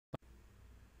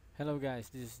Hello guys,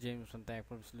 this is James from Tech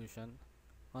Pro Solution.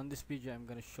 On this video, I'm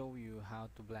gonna show you how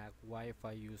to block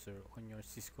Wi-Fi user on your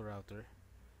Cisco router.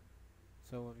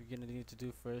 So what we're gonna need to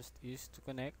do first is to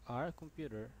connect our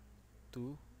computer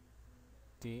to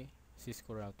the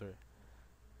Cisco router.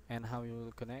 And how you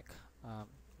will connect?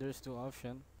 There's two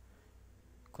options.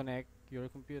 Connect your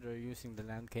computer using the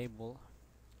LAN cable,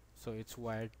 so it's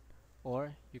wired,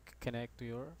 or you can connect to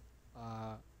your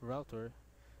router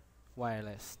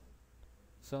wireless.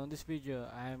 So in this video,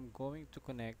 I'm going to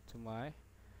connect to my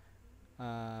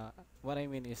what I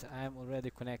mean is I'm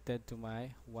already connected to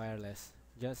my wireless.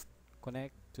 Just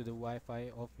connect to the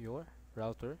Wi-Fi of your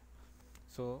router.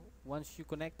 So once you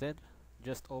connected,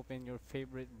 just open your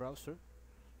favorite browser,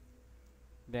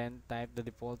 then type the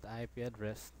default IP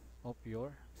address of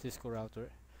your Cisco router.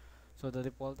 So the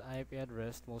default IP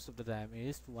address most of the time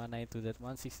is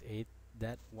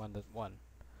 192.168.1.1.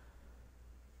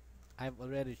 I've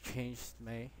already changed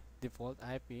my default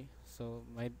IP, so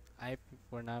my IP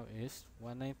for now is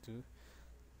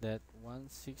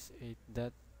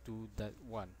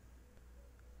 192.168.2.1.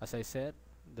 As I said,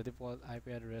 the default IP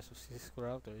address of Cisco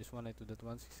router is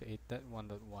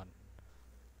 192.168.1.1.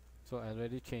 So I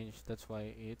already changed, that's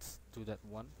why it's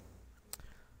 2.1.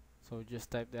 So just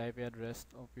type the IP address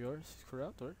of your Cisco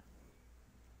router,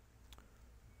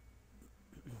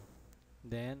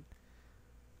 then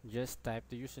just type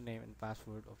the username and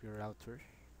password of your router.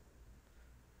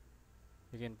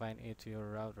 You can find it to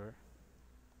your router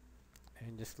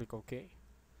and just click OK.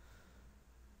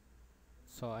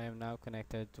 So I am now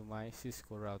connected to my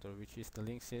Cisco router, which is the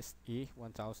Linksys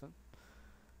E1000.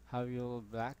 How you'll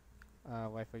block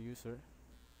Wi-Fi user?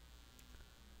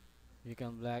 You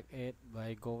can block it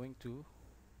by going to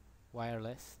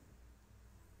wireless,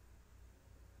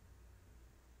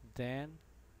 then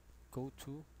go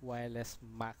to wireless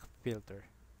MAC filter.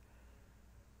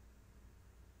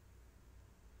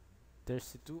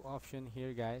 There's two options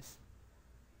here, guys.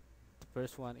 The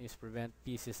first one is prevent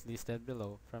PCs listed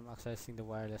below from accessing the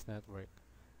wireless network.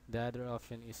 The other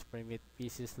option is permit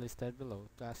PCs listed below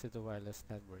to access the wireless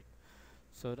network.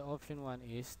 So the option one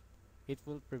is it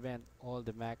will prevent all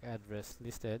the MAC address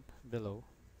listed below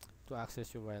to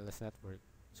access your wireless network.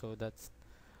 So that's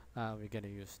we're gonna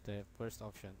use the first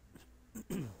option.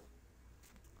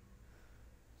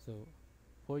 So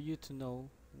for you to know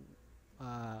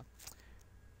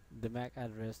the MAC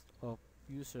address of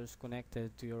users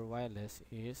connected to your wireless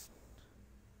is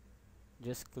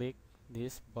just click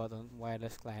this button,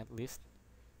 wireless client list.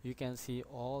 You can see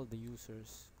all the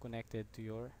users connected to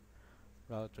your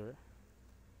router.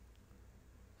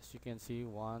 As you can see,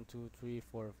 1 2 3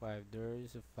 4 5, there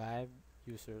is 5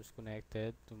 users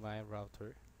connected to my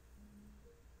router.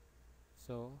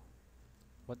 So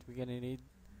what we're gonna need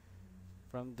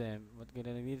from them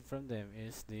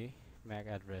is the MAC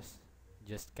address.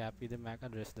 Just copy the MAC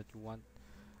address that you want,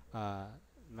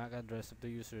 MAC address of the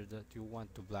user that you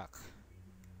want to block,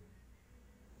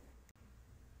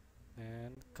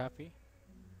 and copy,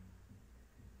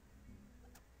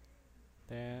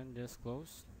 then just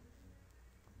close,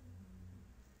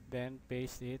 then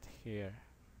paste it here.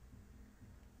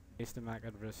 Paste the MAC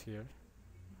address here.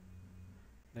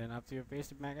 Then after you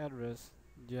paste the MAC address,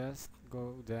 just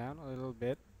go down a little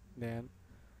bit, then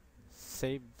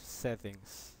save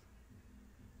settings.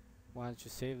 Once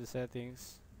you save the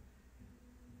settings,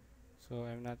 so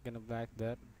I'm not gonna block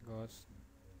that because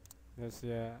that's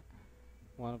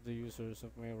one of the users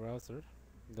of my router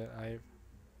that I've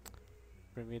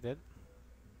permitted.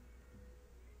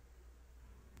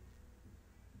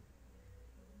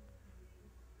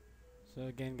 So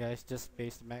again, guys, just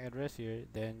paste the MAC address here,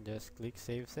 then just click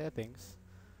save settings,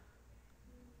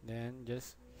 then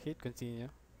just hit continue.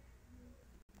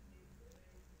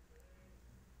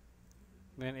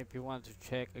 Then if you want to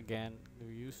check again the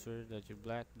user that you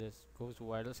blocked, just go to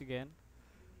wireless again,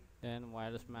 then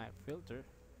wireless MAC filter,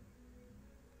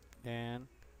 then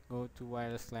go to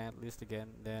wireless client list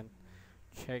again, then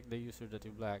check the user that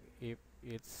you blocked if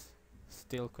it's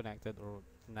still connected or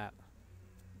not.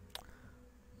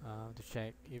 To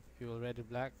check if you already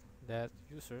blocked that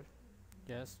user,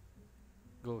 just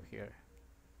go here.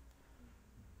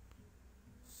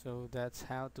 So that's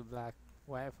how to block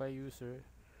Wi-Fi user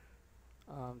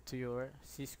to your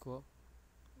Cisco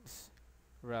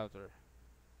router.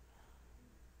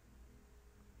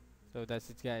 So that's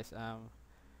it, guys.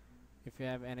 If you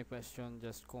have any question,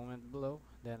 just comment below,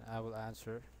 then I will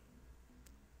answer.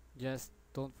 Just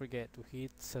don't forget to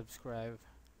hit subscribe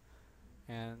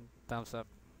and thumbs up.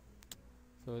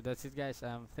 So that's it, guys.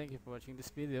 Thank you for watching this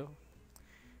video.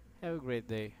 Have a great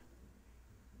day.